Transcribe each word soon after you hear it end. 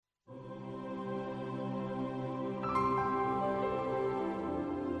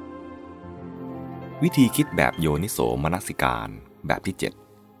วิธีคิดแบบโยนิโสมนสิการแบบที่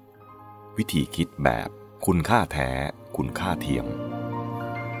7วิธีคิดแบบคุณค่าแท้คุณค่าเทียม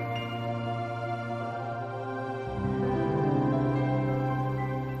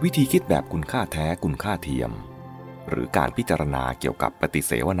วิธีคิดแบบคุณค่าแท้คุณค่าเทียมหรือการพิจารณาเกี่ยวกับปฏิเ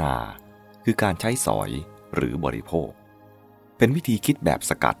สวนาคือการใช้สอยหรือบริโภคเป็นวิธีคิดแบบ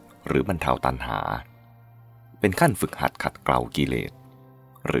สกัดหรือบรรเทาตัณหาเป็นขั้นฝึกหัดขัดเกลากิเลส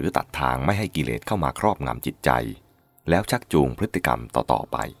หรือตัดทางไม่ให้กิเลสเข้ามาครอบงำจิตใจแล้วชักจูงพฤติกรรมต่อ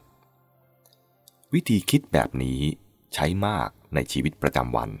ๆไปวิธีคิดแบบนี้ใช้มากในชีวิตประจ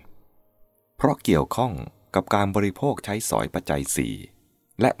ำวันเพราะเกี่ยวข้องกับการบริโภคใช้สอยปัจจัย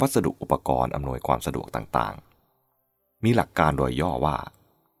4และวัสดุอุปกรณ์อำนวยความสะดวกต่างๆมีหลักการโดยย่อว่า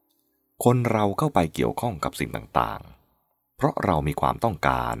คนเราเข้าไปเกี่ยวข้องกับสิ่งต่างๆเพราะเรามีความต้องก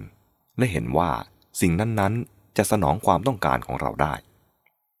ารและเห็นว่าสิ่งนั้นๆจะสนองความต้องการของเราได้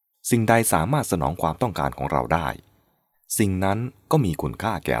สิ่งใดสามารถสนองความต้องการของเราได้สิ่งนั้นก็มีคุณค่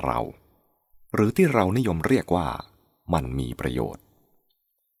าแก่เราหรือที่เรานิยมเรียกว่ามันมีประโยชน์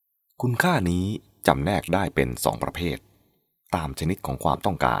คุณค่านี้จำแนกได้เป็น2ประเภทตามชนิดของความ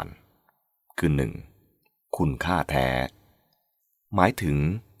ต้องการคือ 1. คุณค่าแท้หมายถึง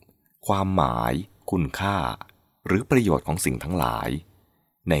ความหมายคุณค่าหรือประโยชน์ของสิ่งทั้งหลาย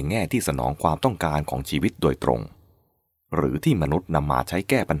ในแง่ที่สนองความต้องการของชีวิตโดยตรงหรือที่มนุษย์นำมาใช้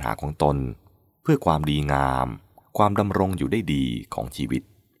แก้ปัญหาของตนเพื่อความดีงามความดำรงอยู่ได้ดีของชีวิต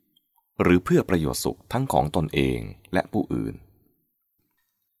หรือเพื่อประโยชน์สุขทั้งของตนเองและผู้อื่น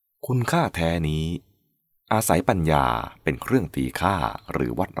คุณค่าแท้นี้อาศัยปัญญาเป็นเครื่องตีค่าหรื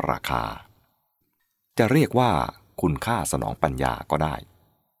อวัดราคาจะเรียกว่าคุณค่าสนองปัญญาก็ได้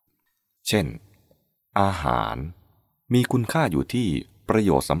เช่นอาหารมีคุณค่าอยู่ที่ประโ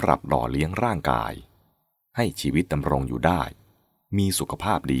ยชน์สำหรับหล่อเลี้ยงร่างกายให้ชีวิตดำรงอยู่ได้มีสุขภ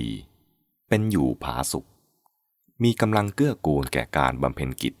าพดีเป็นอยู่ผาสุกมีกำลังเกื้อกูลแก่การบำเพ็ญ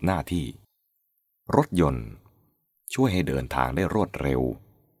กิจหน้าที่รถยนต์ช่วยให้เดินทางได้รวดเร็ว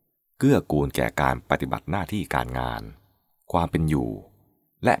เกื้อกูลแก่การปฏิบัติหน้าที่การงานความเป็นอยู่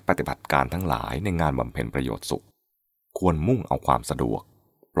และปฏิบัติการทั้งหลายในงานบำเพ็ญประโยชน์สุขควรมุ่งเอาความสะดวก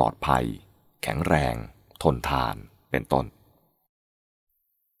ปลอดภัยแข็งแรงทนทานเป็นต้น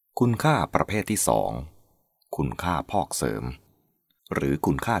คุณค่าประเภทที่2คุณค่าพอกเสริมหรือ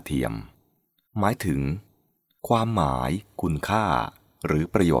คุณค่าเทียมหมายถึงความหมายคุณค่าหรือ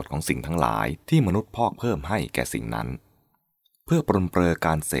ประโยชน์ของสิ่งทั้งหลายที่มนุษย์พอกเพิ่มให้แก่สิ่งนั้นเพื่อปรนเปรอก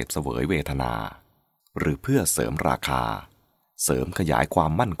ารเสพเสวยเวทนาหรือเพื่อเสริมราคาเสริมขยายควา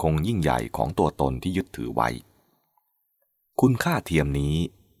มมั่นคงยิ่งใหญ่ของตัวตนที่ยึดถือไว้คุณค่าเทียมนี้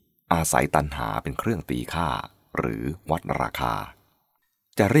อาศัยตัณหาเป็นเครื่องตีค่าหรือวัดราคา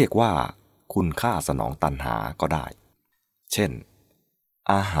จะเรียกว่าคุณค่าสนองตัณหาก็ได้เช่น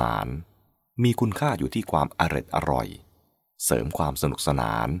อาหารมีคุณค่าอยู่ที่ความอร่อยเสริมความสนุกสน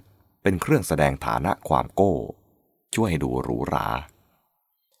านเป็นเครื่องแสดงฐานะความโก้ช่วยให้ดูหรูหรา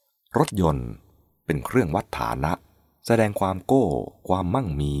รถยนต์เป็นเครื่องวัดฐานะแสดงความโก้ความมั่ง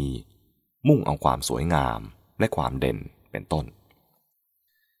มีมุ่งเอาความสวยงามและความเด่นเป็นต้น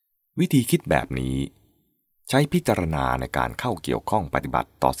วิธีคิดแบบนี้ใช้พิจารณาในการเข้าเกี่ยวข้องปฏิบัติ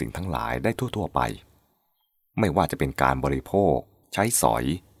ต่อสิ่งทั้งหลายได้ทั่วๆไปไม่ว่าจะเป็นการบริโภคใช้สอย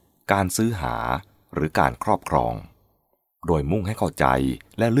การซื้อหาหรือการครอบครองโดยมุ่งให้เข้าใจ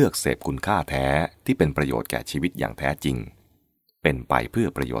และเลือกเสพคุณค่าแท้ที่เป็นประโยชน์แก่ชีวิตอย่างแท้จริงเป็นไปเพื่อ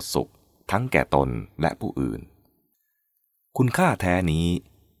ประโยชน์สุขทั้งแก่ตนและผู้อื่นคุณค่าแท้นี้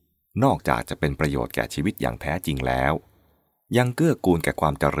นอกจากจะเป็นประโยชน์แก่ชีวิตอย่างแท้จริงแล้วยังเกื้อกูลแก่ควา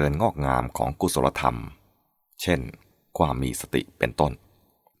มเจริญงอกงามของกุศลธรรมเช่นความมีสติเป็นต้น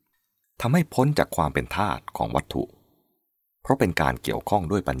ทำให้พ้นจากความเป็นทาสของวัตถุเพราะเป็นการเกี่ยวข้อง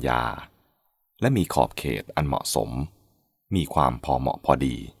ด้วยปัญญาและมีขอบเขตอันเหมาะสมมีความพอเหมาะพอ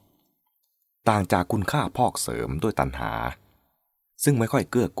ดีต่างจากคุณค่าพอกเสริมด้วยตัณหาซึ่งไม่ค่อย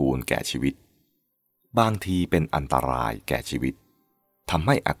เกื้อกูลแก่ชีวิตบางทีเป็นอันตรายแก่ชีวิตทำใ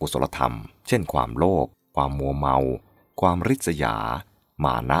ห้อกุศลธรรมเช่นความโลภความมัวเมาความริษยาม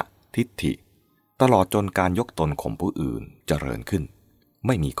านะทิฏฐิตลอดจนการยกตนข่มผู้อื่นเจริญขึ้นไ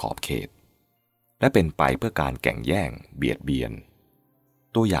ม่มีขอบเขตและเป็นไปเพื่อการแข่งแย่งเบียดเบียน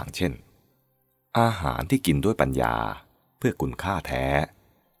ตัวอย่างเช่นอาหารที่กินด้วยปัญญาเพื่อคุณค่าแท้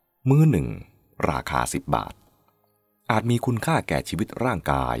มื้อหนึ่งราคา10 บาทอาจมีคุณค่าแก่ชีวิตร่าง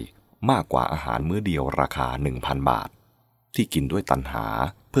กายมากกว่าอาหารมื้อเดียวราคา 1,000 บาทที่กินด้วยตัณหา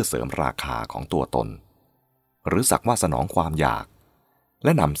เพื่อเสริมราคาของตัวตนหรือสักว่าสนองความอยากแล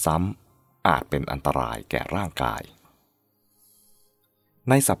ะนำซ้ำอาจเป็นอันตรายแก่ร่างกาย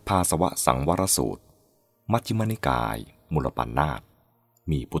ในสัพพาสวสังวรสูตรมัชฌิมนิกายมูลปัณณาส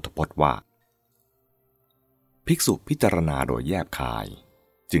มีพุทธพจน์ว่า ภิกษุพิจารณาโดยแยบคาย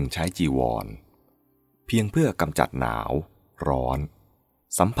จึงใช้จีวรเพียงเพื่อกำจัดหนาวร้อน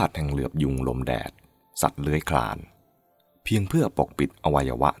สัมผัสแห่งเหลือบยุงลมแดดสัตว์เลื้อยคลานเพียงเพื่อปกปิดอวั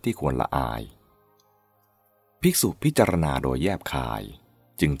ยวะที่ควรละอายภิกษุพิจารณาโดยแยบคาย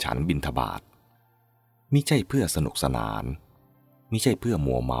จึงฉันบิณฑบาตมิใช่เพื่อสนุกสนานมิใช่เพื่อ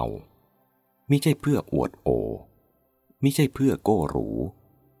มัวเมามิใช่เพื่ออวดโอมิใช่เพื่อโก้หรู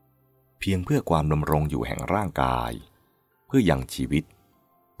เพียงเพื่อความดำรงอยู่แห่งร่างกายเพื่อยังชีวิต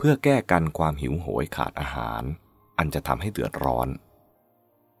เพื่อแก้กันความหิวโหยขาดอาหารอันจะทำให้เดือดร้อน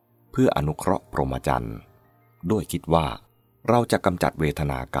เพื่ออนุเคราะห์พรหมจรรย์ด้วยคิดว่าเราจะกำจัดเวท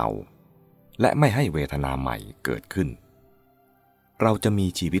นาเก่าและไม่ให้เวทนาใหม่เกิดขึ้นเราจะมี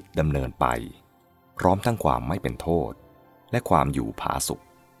ชีวิตดำเนินไปพร้อมทั้งความไม่เป็นโทษและความอยู่ผาสุก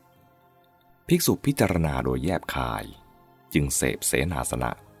ภิกษุพิจารณาโดยแยบคายจึงเสพเสนาสน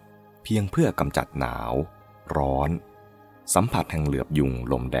ะเพียงเพื่อกำจัดหนาวร้อนสัมผัสแห่งเหลือบยุง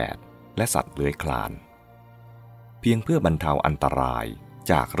ลมแดดและสัตว์เลื้อยคลานเพียงเพื่อบรรเทาอันตราย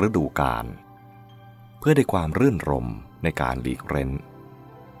จากฤดูกาลเพื่อได้ความรื่นรมในการหลีกเร้น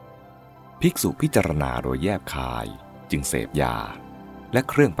ภิกษุพิจารณาโดยแยบคายจึงเสพยาและ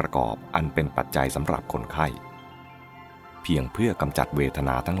เครื่องประกอบอันเป็นปัจจัยสำหรับคนไข้เพียงเพื่อกำจัดเวทน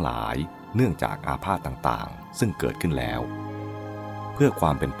าทั้งหลายเนื่องจากอาพาธต่างๆซึ่งเกิดขึ้นแล้วเพื่อคว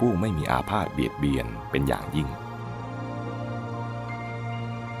ามเป็นผู้ไม่มีอาพาธเบียดเบียนเป็นอย่างยิ่ง